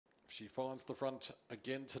If she finds the front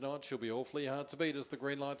again tonight, she'll be awfully hard to beat as the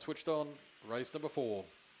green light switched on. Race number 4.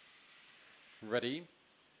 Ready.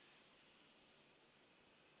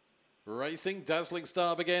 Racing, Dazzling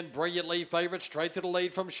Star began brilliantly. Favourite straight to the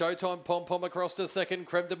lead from Showtime Pom Pom across to second.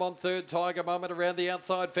 Creme de Mon third. Tiger Moment around the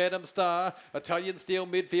outside. Phantom Star. Italian Steel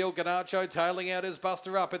midfield. Ganacho tailing out his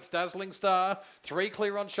Buster Up. It's Dazzling Star. 3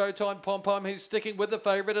 clear on Showtime Pom Pom, who's sticking with the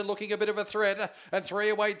favourite and looking a bit of a threat. And 3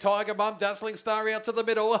 away Tiger Mum. Dazzling Star out to the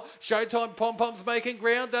middle. Showtime Pom Pom's making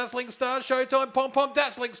ground. Dazzling Star. Showtime Pom Pom.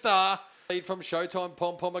 Dazzling Star. Lead from Showtime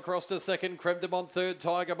Pom Pom across to second. Creme de Mon third.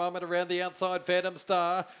 Tiger Moment around the outside. Phantom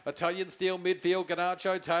Star. Italian Steel midfield.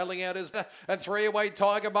 Ganacho tailing out his... And 3 away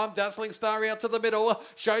Tiger Mum. Dazzling Star out to the middle.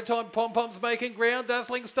 Showtime Pom Pom's making ground.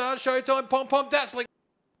 Dazzling Star. Showtime Pom Pom. Dazzling...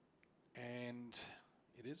 And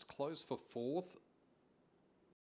it is close for 4th.